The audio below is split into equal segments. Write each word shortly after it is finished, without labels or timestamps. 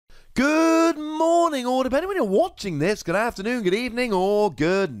Good morning, or depending when you're watching this, good afternoon, good evening, or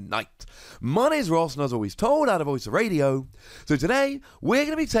good night. My name's Ross, and as always told, out of Voice of Radio. So today, we're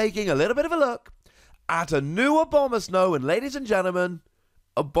going to be taking a little bit of a look at a new Abomasnow, and ladies and gentlemen,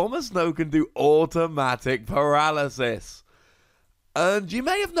 Abomasnow can do automatic paralysis. And you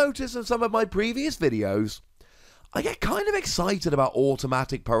may have noticed in some of my previous videos, I get kind of excited about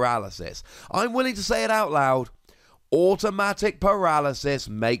automatic paralysis. I'm willing to say it out loud. Automatic paralysis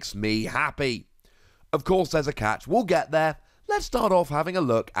makes me happy. Of course, there's a catch. We'll get there. Let's start off having a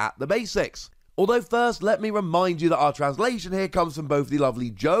look at the basics. Although first, let me remind you that our translation here comes from both the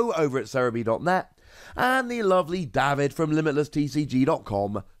lovely Joe over at Cerebi.net and the lovely David from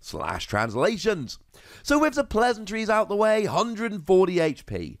limitlesstcg.com/translations. So with the pleasantries out the way, 140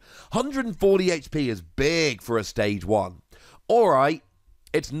 HP. 140 HP is big for a stage 1. Alright,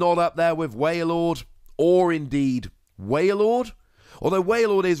 it's not up there with Wailord, or indeed Wailord. Although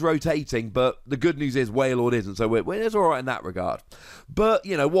Wailord is rotating, but the good news is Wailord isn't, so it's alright in that regard. But,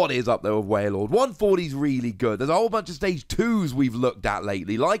 you know, what is up there with Wailord? 140 is really good. There's a whole bunch of stage 2s we've looked at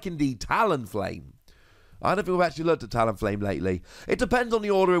lately, like indeed Talonflame. I don't think we've actually looked at Talonflame lately. It depends on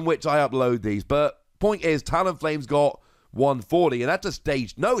the order in which I upload these, but point is, Talonflame's got 140, and that's a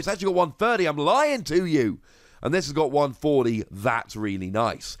stage... No, it's actually got 130, I'm lying to you! And this has got 140, that's really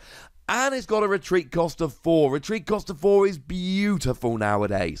nice. And it's got a retreat cost of 4. Retreat cost of 4 is beautiful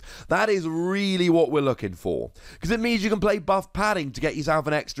nowadays. That is really what we're looking for. Because it means you can play buff padding to get yourself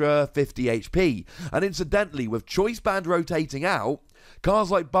an extra 50 HP. And incidentally, with Choice Band rotating out,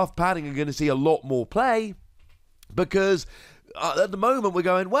 cards like buff padding are going to see a lot more play. Because at the moment we're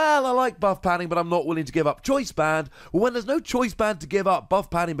going, well, I like buff padding, but I'm not willing to give up Choice Band. Well, when there's no Choice Band to give up, buff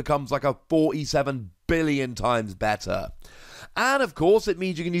padding becomes like a 47 billion times better. And of course, it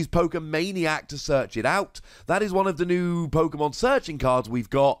means you can use Pokemaniac to search it out. That is one of the new Pokemon searching cards we've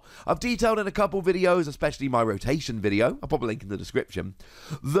got. I've detailed in a couple videos, especially my rotation video, I'll pop a link in the description,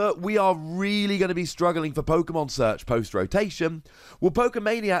 that we are really going to be struggling for Pokemon search post-rotation. Well,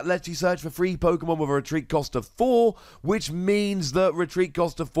 Pokemaniac lets you search for free Pokemon with a retreat cost of 4, which means that retreat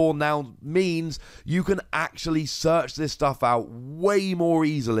cost of 4 now means you can actually search this stuff out way more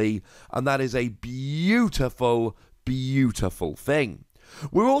easily, and that is a beautiful thing.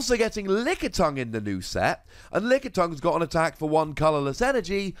 We're also getting Lickitung in the new set, and Lickitung's got an attack for 1 colorless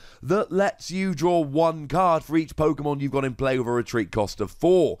energy that lets you draw 1 card for each Pokemon you've got in play with a retreat cost of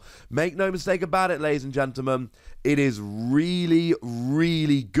 4. Make no mistake about it, ladies and gentlemen, it is really,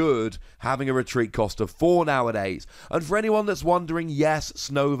 really good having a retreat cost of 4 nowadays. And for anyone that's wondering, yes,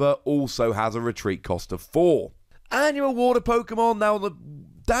 Snova also has a retreat cost of 4. And you're a water Pokemon. Now, the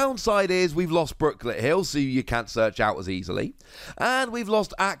downside is we've lost Brooklet Hill, so you can't search out as easily. And we've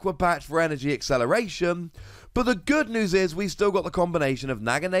lost Aqua Patch for energy acceleration. But the good news is we've still got the combination of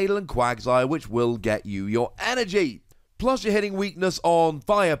Naganadel and Quagsire, which will get you your energy. Plus you're hitting weakness on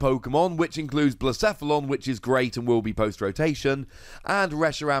fire Pokemon, which includes Blacephalon, which is great and will be post-rotation, and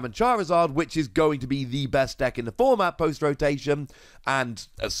Reshiram and Charizard, which is going to be the best deck in the format post-rotation, and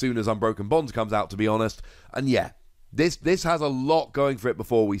as soon as Unbroken Bonds comes out, to be honest. And yeah, This has a lot going for it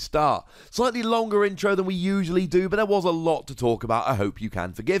before we start. Slightly longer intro than we usually do, but there was a lot to talk about. I hope you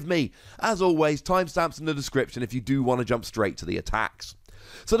can forgive me. As always, timestamps in the description if you do want to jump straight to the attacks.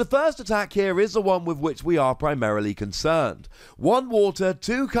 So the first attack here is the one with which we are primarily concerned. 1 water,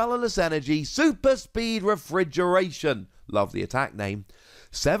 2 colorless energy, super speed refrigeration. Love the attack name.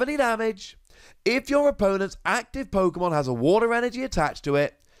 70 damage. If your opponent's active Pokemon has a water energy attached to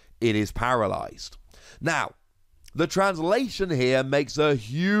it, it is paralyzed. Now, the translation here makes a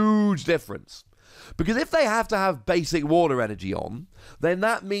huge difference. Because if they have to have basic water energy on, then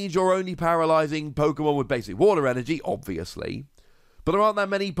that means you're only paralyzing Pokemon with basic water energy, obviously. But there aren't that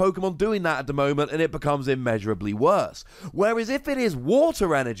many Pokemon doing that at the moment, and it becomes immeasurably worse. Whereas if it is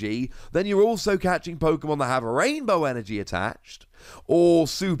water energy, then you're also catching Pokemon that have rainbow energy attached, or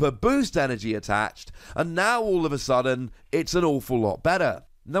super boost energy attached, and now all of a sudden, it's an awful lot better.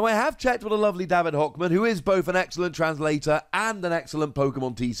 Now, I have checked with a lovely David Hockman, who is both an excellent translator and an excellent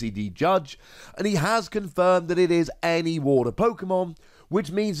Pokemon TCG judge, and he has confirmed that it is any water Pokemon,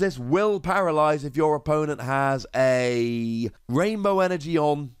 which means this will paralyze if your opponent has a rainbow energy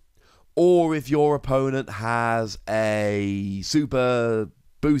on, or if your opponent has a super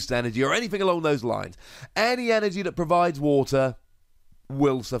boost energy, or anything along those lines. Any energy that provides water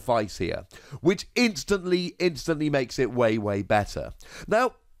will suffice here, which instantly makes it way better.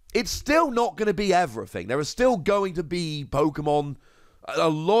 Now, it's still not going to be everything. There are still going to be Pokemon, a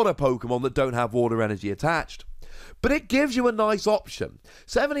lot of Pokemon that don't have water energy attached. But it gives you a nice option.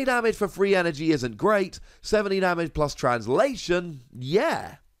 70 damage for free energy isn't great. 70 damage plus translation,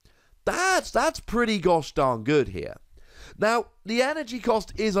 yeah. That's pretty gosh darn good here. Now, the energy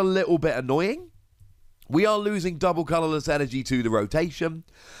cost is a little bit annoying. We are losing double colourless energy to the rotation,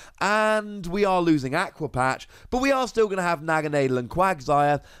 and we are losing Aqua Patch, but we are still going to have Naganadel and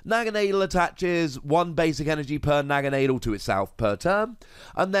Quagsire. Naganadel attaches 1 basic energy per Naganadel to itself per turn,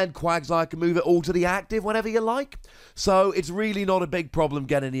 and then Quagsire can move it all to the active whenever you like. So it's really not a big problem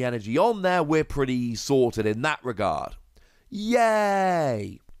getting the energy on there. We're pretty sorted in that regard.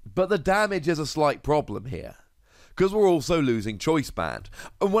 Yay! But the damage is a slight problem here, because we're also losing Choice Band.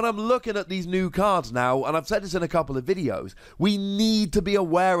 And when I'm looking at these new cards now, and I've said this in a couple of videos, we need to be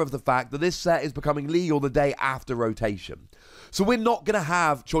aware of the fact that this set is becoming legal the day after rotation. So we're not going to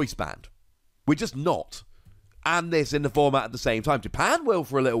have Choice Band. We're just not. And this in the format at the same time. Japan will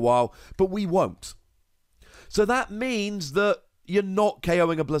for a little while, but we won't. So that means that you're not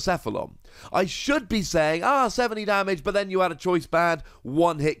KOing a Blacephalon. I should be saying, 70 damage, but then you add a Choice Band,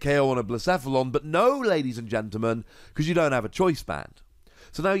 1-hit KO on a Blacephalon. But no, ladies and gentlemen, because you don't have a Choice Band.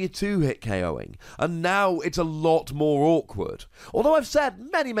 So now you're 2-hit KOing. And now it's a lot more awkward. Although I've said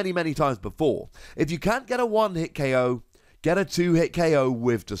many, many, many times before, if you can't get a 1-hit KO, get a 2-hit KO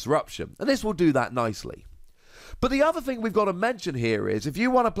with Disruption. And this will do that nicely. But the other thing we've got to mention here is, if you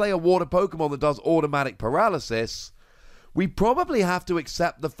want to play a water Pokemon that does automatic Paralysis, we probably have to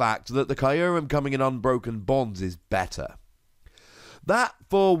accept the fact that the Kyurem coming in Unbroken Bonds is better. That,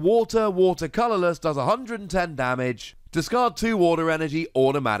 for water colourless, does 110 damage, discard 2 water energy,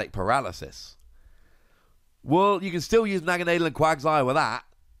 automatic Paralysis. Well, you can still use Naganadel and Quagsire with that,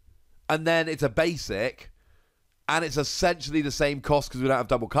 and then it's a basic, and it's essentially the same cost because we don't have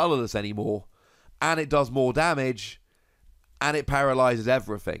double colourless anymore, and it does more damage, and it paralyzes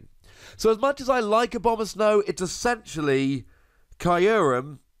everything. So as much as I like Abomasnow, it's essentially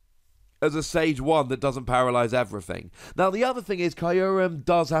Kyurem as a stage 1 that doesn't paralyze everything. Now, the other thing is Kyurem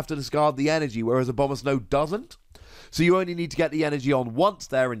does have to discard the energy, whereas Abomasnow doesn't. So you only need to get the energy on once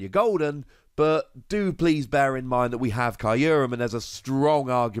there and you're golden, but do please bear in mind that we have Kyurem, and there's a strong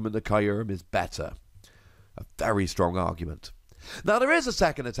argument that Kyurem is better. A very strong argument. Now, there is a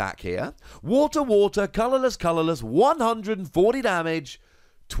second attack here. Water, colourless, 140 damage,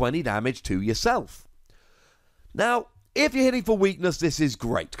 20 damage to yourself. Now, if you're hitting for weakness, this is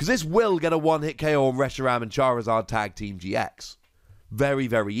great, because this will get a 1-hit KO on Reshiram and Charizard Tag Team GX. Very,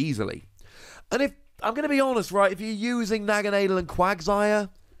 very easily. And if, I'm going to be honest, right, if you're using Naganadel and Quagsire,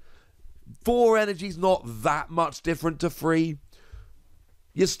 4 energy's not that much different to 3.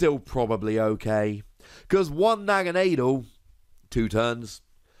 You're still probably okay. Because 1 Naganadel, 2 turns.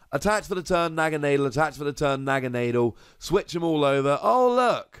 Attach for the turn, Naganadel, attach for the turn, Naganadel. Switch them all over. Oh,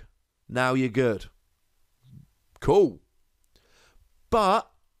 look. Now you're good. Cool.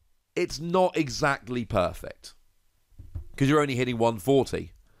 But it's not exactly perfect, because you're only hitting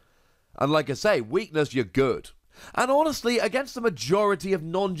 140. And like I say, weakness, you're good. And honestly, against the majority of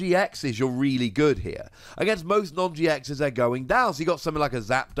non-GXs, you're really good here. Against most non-GXs, they're going down. So you got something like a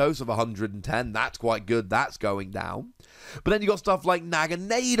Zapdos of 110. That's quite good. That's going down. But then you got stuff like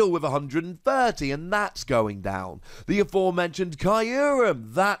Naganadel with 130, and that's going down. The aforementioned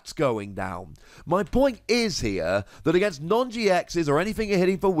Kyurem, that's going down. My point is here that against non-GXs or anything you're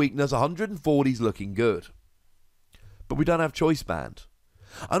hitting for weakness, 140 is looking good. But we don't have Choice Band.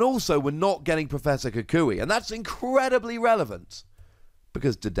 And also, we're not getting Professor Kukui, and that's incredibly relevant,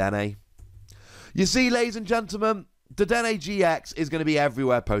 because Dedenne. You see, ladies and gentlemen, Dedenne GX is going to be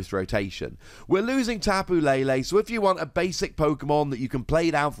everywhere post-rotation. We're losing Tapu Lele, so if you want a basic Pokemon that you can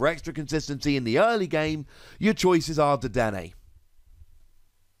play down for extra consistency in the early game, your choices are Dedenne.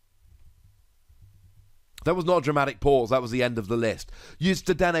 That was not a dramatic pause, that was the end of the list. Use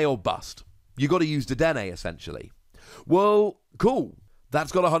Dedenne or bust. You got to use Dedenne, essentially. Well, cool.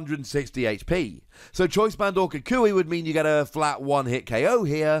 That's got 160 HP. So Choice Band or Kukui would mean you get a flat 1-hit KO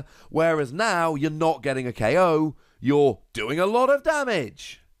here, whereas now you're not getting a KO, you're doing a lot of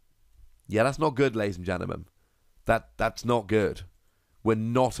damage. Yeah, that's not good, ladies and gentlemen. That's not good. We're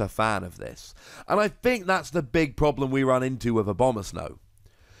not a fan of this. And I think that's the big problem we run into with Abomasnow.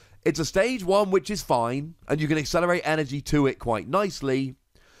 It's a stage 1, which is fine, and you can accelerate energy to it quite nicely.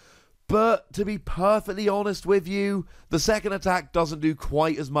 But to be perfectly honest with you, the second attack doesn't do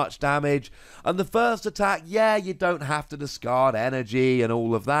quite as much damage. And the first attack, yeah, you don't have to discard energy and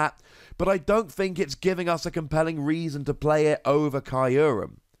all of that. But I don't think it's giving us a compelling reason to play it over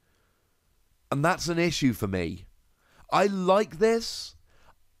Kyurem. And that's an issue for me. I like this,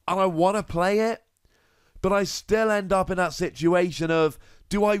 and I want to play it, but I still end up in that situation of,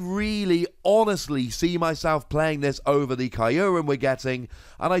 do I really, honestly see myself playing this over the Kyurem we're getting?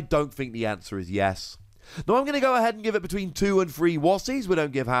 And I don't think the answer is yes. Now, I'm going to go ahead and give it between 2 and 3 Wassies. We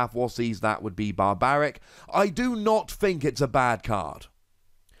don't give half Wassies, that would be barbaric. I do not think it's a bad card.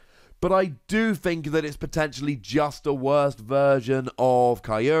 But I do think that it's potentially just a worse version of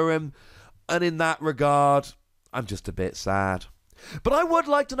Kyurem, and in that regard, I'm just a bit sad. But I would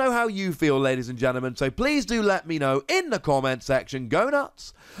like to know how you feel, ladies and gentlemen, so please do let me know in the comment section. Go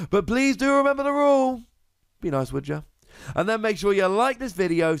nuts! But please do remember the rule. Be nice, would you? And then make sure you like this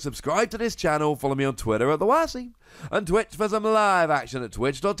video, subscribe to this channel, follow me on Twitter at @TheWassie, and Twitch for some live action at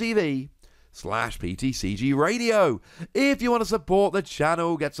twitch.tv/PTCGRadio. If you want to support the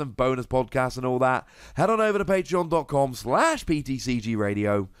channel, get some bonus podcasts and all that, head on over to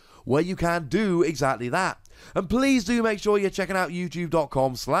patreon.com/PTCGRadio, where you can do exactly that. And please do make sure you're checking out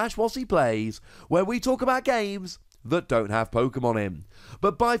youtube.com/WassiePlays, where we talk about games that don't have Pokemon in.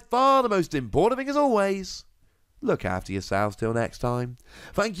 But by far the most important thing, as always, look after yourselves till next time.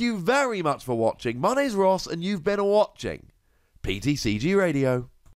 Thank you very much for watching. My name's Ross, and you've been watching PTCG Radio.